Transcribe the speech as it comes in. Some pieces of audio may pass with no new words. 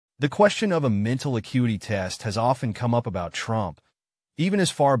The question of a mental acuity test has often come up about Trump, even as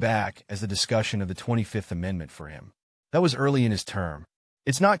far back as the discussion of the 25th Amendment for him. That was early in his term.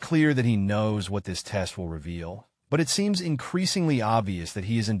 It's not clear that he knows what this test will reveal, but it seems increasingly obvious that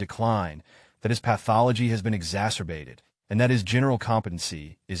he is in decline, that his pathology has been exacerbated, and that his general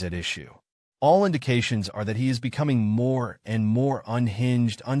competency is at issue. All indications are that he is becoming more and more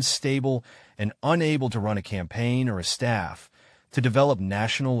unhinged, unstable, and unable to run a campaign or a staff, to develop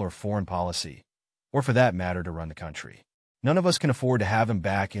national or foreign policy, or for that matter, to run the country. None of us can afford to have him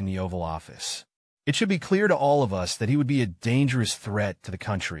back in the Oval Office. It should be clear to all of us that he would be a dangerous threat to the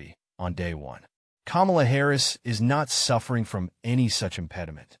country on day one. Kamala Harris is not suffering from any such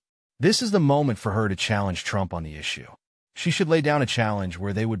impediment. This is the moment for her to challenge Trump on the issue. She should lay down a challenge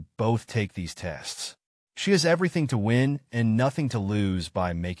where they would both take these tests. She has everything to win and nothing to lose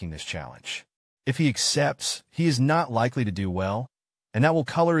by making this challenge. If he accepts, he is not likely to do well, and that will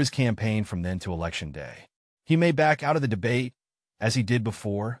color his campaign from then to Election Day. He may back out of the debate, as he did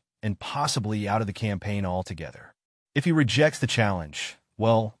before, and possibly out of the campaign altogether. If he rejects the challenge,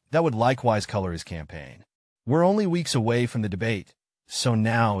 well, that would likewise color his campaign. We're only weeks away from the debate, so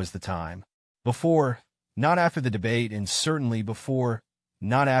now is the time. Before, not after the debate, and certainly before,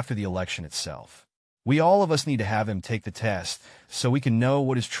 not after the election itself. All of us need to have him take the test so we can know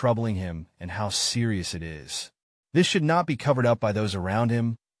what is troubling him and how serious it is. This should not be covered up by those around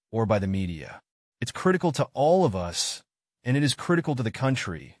him or by the media. It's critical to all of us, and it is critical to the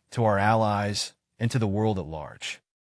country, to our allies, and to the world at large.